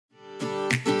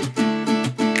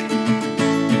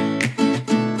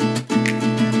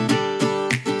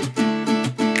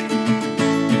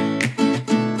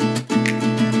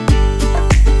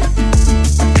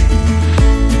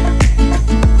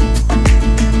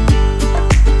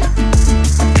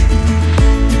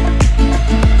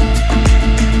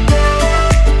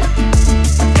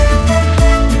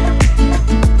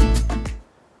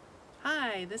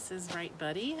This is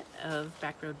Buddy of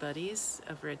Backroad Buddies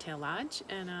of Red Tail Lodge,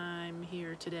 and I'm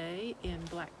here today in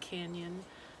Black Canyon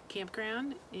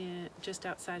Campground just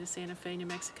outside of Santa Fe, New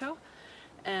Mexico.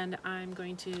 And I'm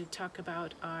going to talk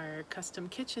about our custom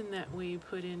kitchen that we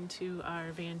put into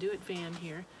our Van Do-It van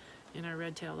here in our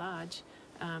Red Tail Lodge.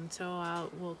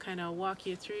 We'll kind of walk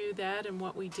you through that and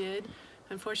what we did.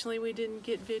 Unfortunately, we didn't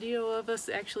get video of us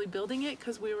actually building it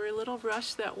because we were a little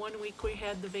rushed that one week we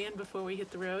had the van before we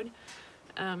hit the road.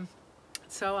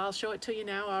 So I'll show it to you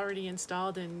now, already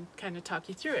installed, and kind of talk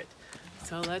you through it.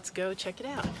 So let's go check it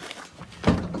out.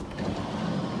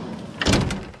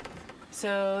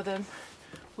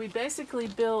 We basically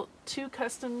built two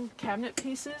custom cabinet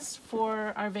pieces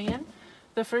for our van.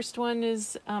 The first one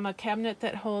is a cabinet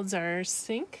that holds our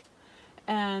sink,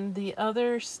 and the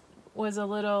other was a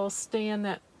little stand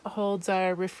that holds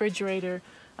our refrigerator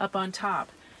up on top.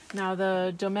 Now,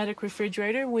 the Dometic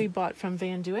refrigerator we bought from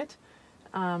Van Do-It,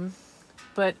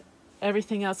 but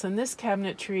everything else in this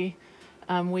cabinetry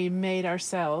we made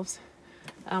ourselves.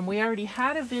 We already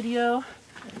had a video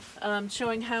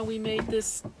showing how we made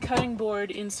this cutting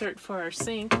board insert for our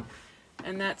sink,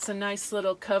 and that's a nice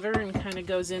little cover and kind of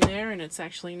goes in there, and it's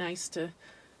actually nice to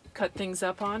cut things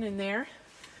up on in there.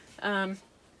 And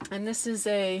this is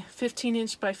a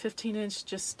 15-inch by 15-inch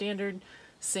just standard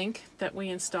sink that we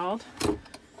installed,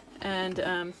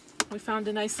 and we found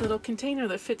a nice little container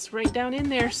that fits right down in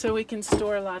there, so we can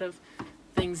store a lot of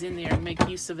things in there and make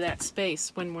use of that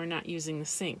space when we're not using the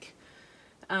sink.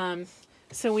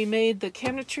 So we made the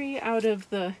cabinetry out of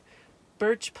the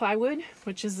birch plywood,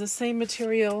 which is the same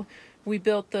material we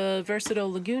built the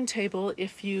versatile lagoon table,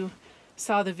 if you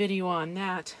saw the video on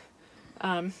that.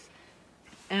 And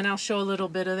I'll show a little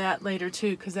bit of that later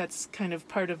too, because that's kind of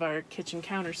part of our kitchen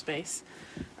counter space.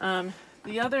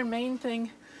 The other main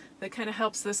thing that kind of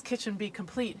helps this kitchen be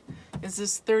complete is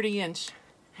this 30-inch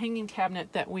hanging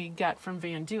cabinet that we got from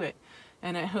Van Do-It,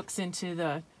 and it hooks into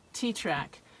the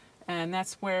T-track, and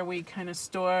that's where we kind of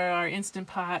store our Instant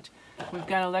Pot. We've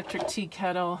got electric tea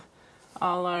kettle,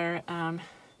 all our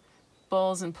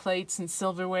bowls and plates and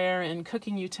silverware and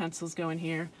cooking utensils go in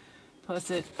here. Plus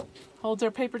it holds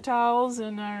our paper towels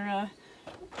and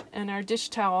our dish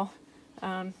towel,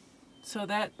 so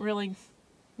that really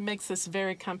makes this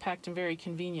very compact and very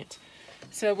convenient.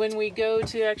 So when we go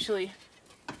to actually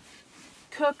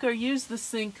cook or use the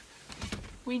sink,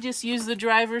 we just use the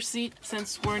driver's seat,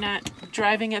 since we're not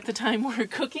driving at the time we're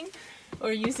cooking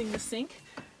or using the sink.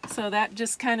 So that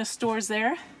just kind of stores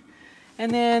there.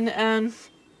 And then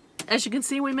as you can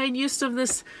see, we made use of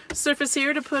this surface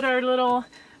here to put our little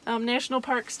national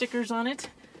park stickers on it.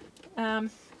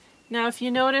 Now if you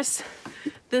notice,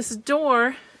 this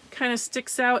door kind of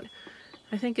sticks out.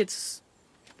 I think it's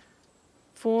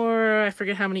I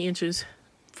forget how many inches,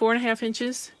 4.5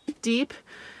 inches deep.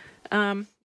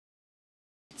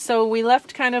 So we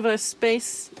left kind of a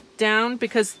space down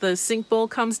because the sink bowl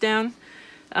comes down,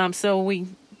 so we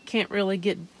can't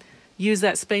really use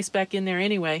that space back in there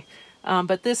anyway.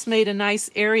 But this made a nice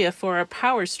area for our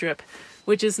power strip,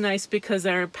 which is nice because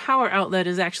our power outlet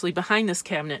is actually behind this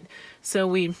cabinet. So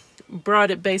we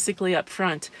brought it basically up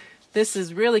front. This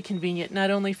is really convenient, not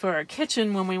only for our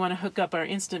kitchen when we want to hook up our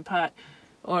Instant Pot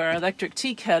or our electric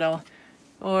tea kettle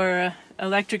or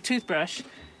electric toothbrush.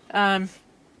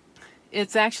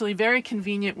 It's actually very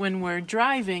convenient when we're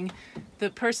driving. The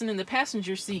person in the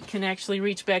passenger seat can actually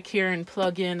reach back here and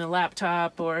plug in a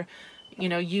laptop, or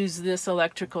use this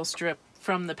electrical strip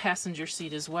from the passenger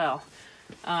seat as well.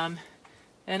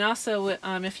 And also,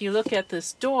 if you look at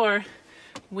this door,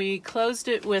 we closed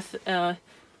it with a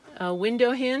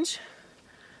window hinge,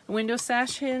 a window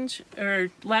sash hinge or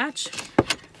latch,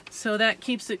 so that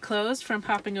keeps it closed from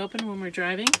popping open when we're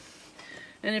driving.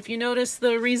 And if you notice,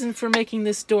 the reason for making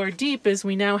this door deep is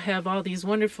we now have all these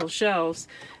wonderful shelves.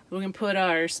 We can put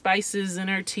our spices and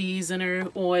our teas and our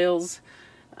oils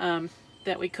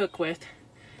that we cook with,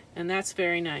 and that's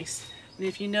very nice. And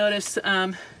if you notice,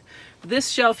 this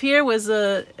shelf here was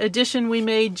an addition we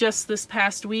made just this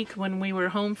past week when we were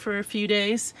home for a few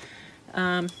days.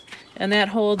 And that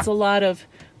holds a lot of,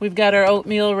 we've got our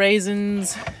oatmeal,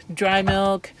 raisins, dry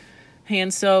milk,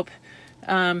 hand soap.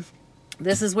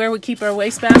 This is where we keep our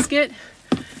wastebasket.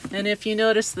 And if you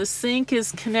notice, the sink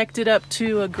is connected up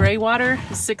to a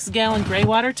 6-gallon gray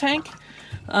water tank.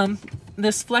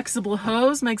 This flexible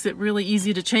hose makes it really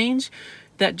easy to change.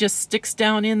 That just sticks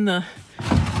down in the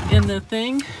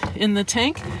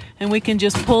tank, and we can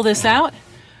just pull this out,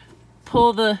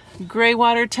 pull the gray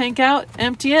water tank out,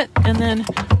 empty it, and then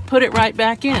put it right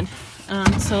back in.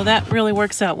 So that really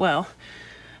works out well.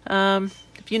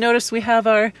 If you notice, we have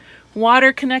our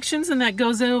water connections, and that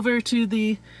goes over to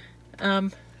the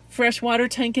fresh water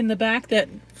tank in the back that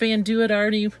Van Duet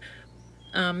already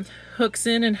hooks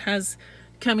in and has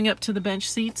coming up to the bench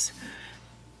seats.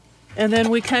 And then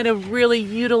we kind of really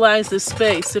utilize this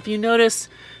space. If you notice,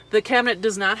 the cabinet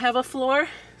does not have a floor,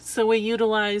 so we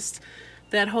utilized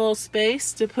that whole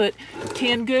space to put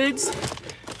canned goods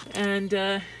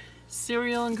and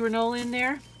cereal and granola in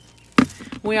there.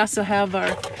 We also have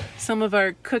some of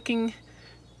our cooking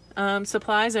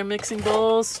supplies, our mixing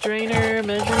bowls, strainer,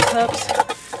 measuring cups,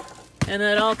 and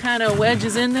it all kind of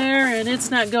wedges in there, and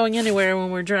it's not going anywhere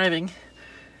when we're driving.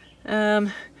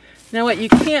 Now what you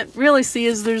can't really see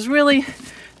is there's really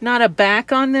not a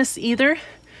back on this either.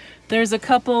 There's a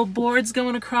couple boards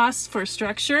going across for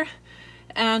structure,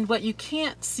 and what you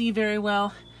can't see very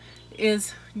well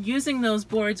is using those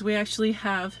boards we actually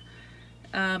have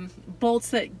bolts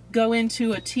that go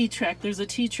into a T-track. There's a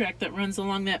T-track that runs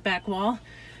along that back wall,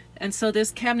 and so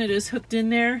this cabinet is hooked in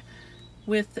there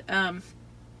with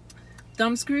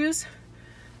thumb screws,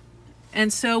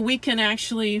 and so we can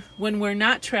actually, when we're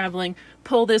not traveling,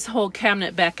 pull this whole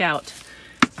cabinet back out.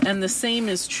 And the same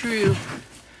is true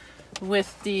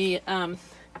with the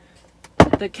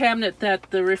cabinet that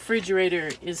the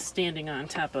refrigerator is standing on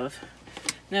top of.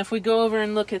 Now if we go over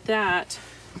and look at that,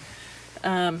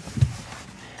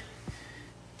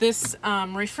 this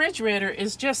refrigerator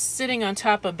is just sitting on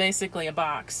top of basically a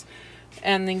box,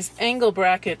 and these angle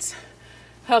brackets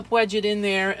help wedge it in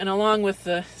there, and along with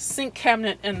the sink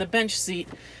cabinet and the bench seat,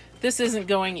 this isn't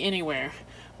going anywhere.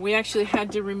 We actually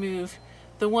had to remove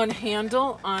the one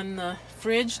handle on the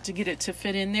fridge to get it to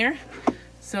fit in there.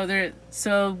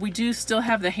 So we do still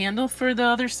have the handle for the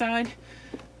other side,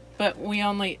 but we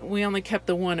only kept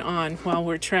the one on while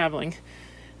we're traveling.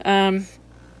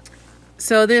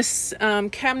 So this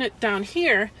cabinet down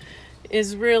here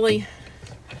is really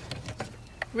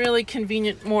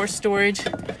convenient, more storage.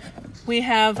 We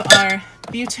have our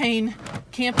butane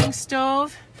camping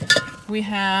stove. We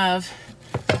have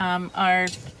our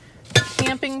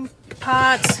camping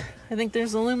pots. I think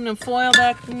there's aluminum foil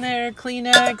back in there,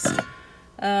 Kleenex,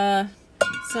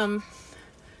 some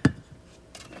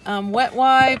wet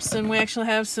wipes, and we actually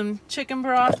have some chicken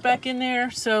broth back in there.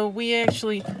 So we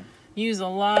actually use a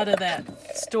lot of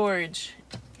that storage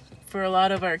for a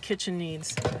lot of our kitchen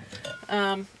needs.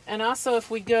 And also, if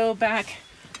we go back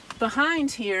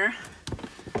behind here,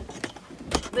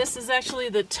 this is actually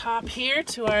the top here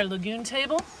to our lagoon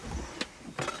table.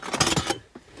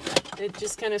 It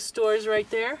just kind of stores right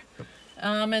there.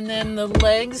 And then the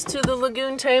legs to the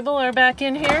lagoon table are back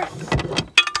in here.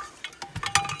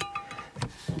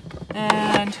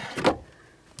 And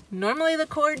normally the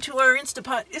cord to our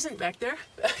Instapot isn't back there.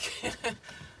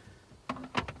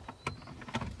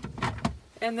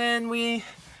 And then we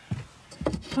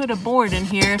put a board in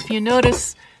here. If you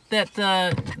notice that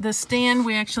the stand,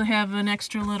 we actually have an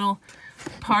extra little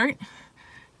part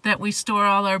that we store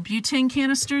all our butane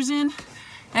canisters in.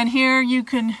 And here you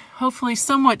can hopefully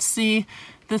somewhat see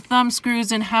the thumb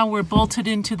screws and how we're bolted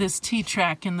into this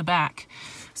T-track in the back.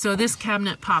 So this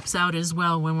cabinet pops out as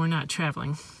well when we're not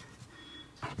traveling.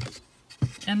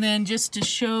 And then just to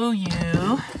show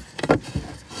you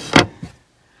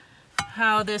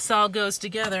how this all goes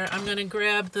together, I'm going to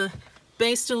grab the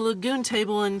base to the lagoon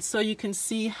table, and so you can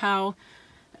see how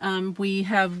we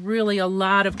have really a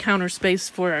lot of counter space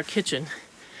for our kitchen.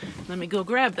 Let me go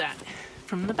grab that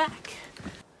from the back.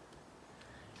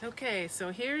 Okay,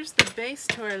 so here's the base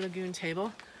to our lagoon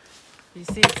table. You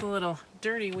see it's a little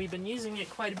dirty. We've been using it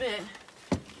quite a bit.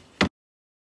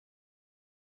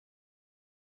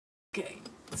 Okay,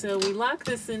 so we lock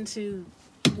this into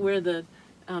where the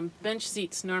bench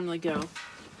seats normally go.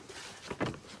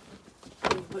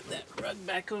 We'll put that rug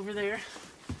back over there.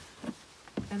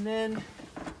 And then,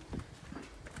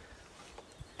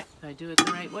 if I do it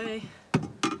the right way,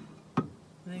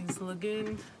 these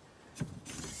lagoon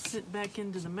sit back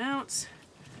into the mounts,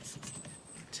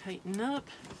 tighten up.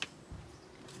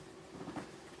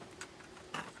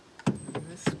 And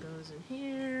this goes in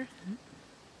here. And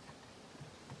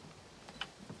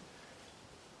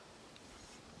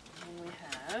we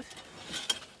have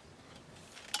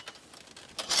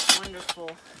a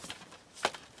wonderful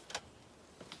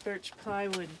birch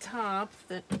plywood top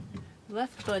that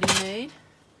Left Buddy made.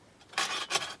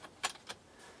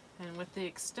 And with the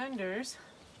extenders,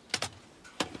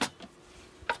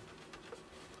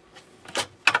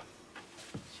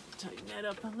 tighten that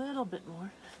up a little bit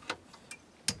more.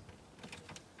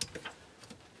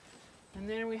 And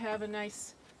then we have a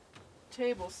nice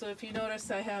table. So if you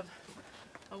notice, I have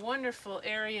a wonderful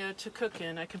area to cook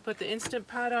in. I can put the Instant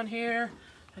Pot on here.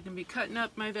 I can be cutting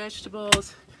up my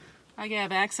vegetables. I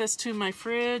have access to my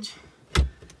fridge.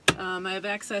 I have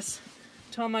access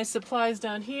to all my supplies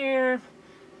down here.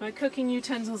 My cooking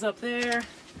utensils up there.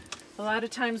 A lot of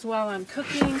times while I'm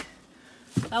cooking,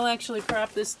 I'll actually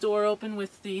prop this door open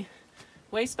with the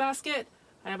wastebasket.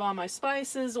 I have all my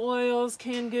spices, oils,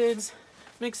 canned goods,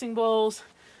 mixing bowls,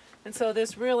 and so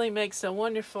this really makes a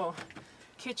wonderful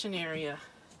kitchen area.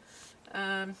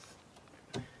 And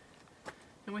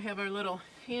we have our little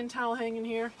hand towel hanging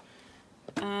here.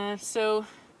 So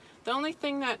the only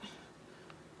thing that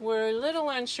we're a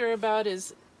little unsure about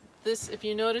is this. If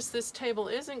you notice, this table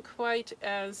isn't quite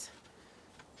as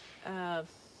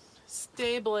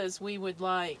stable as we would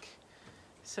like.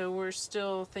 So we're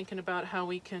still thinking about how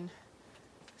we can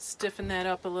stiffen that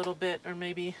up a little bit, or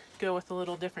maybe go with a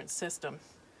little different system.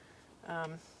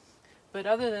 But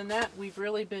other than that, we've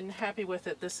really been happy with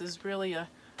it. This is really a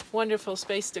wonderful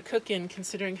space to cook in,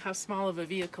 considering how small of a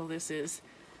vehicle this is.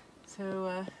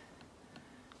 So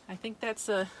I think that's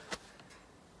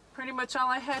pretty much all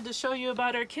I had to show you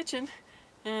about our kitchen,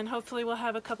 and hopefully we'll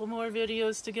have a couple more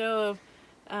videos to go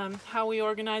of how we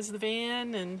organize the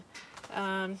van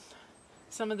and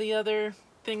some of the other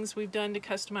things we've done to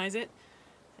customize it.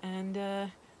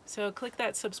 And so click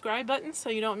that subscribe button so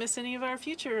you don't miss any of our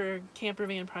future camper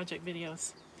van project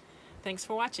videos. Thanks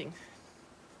for watching.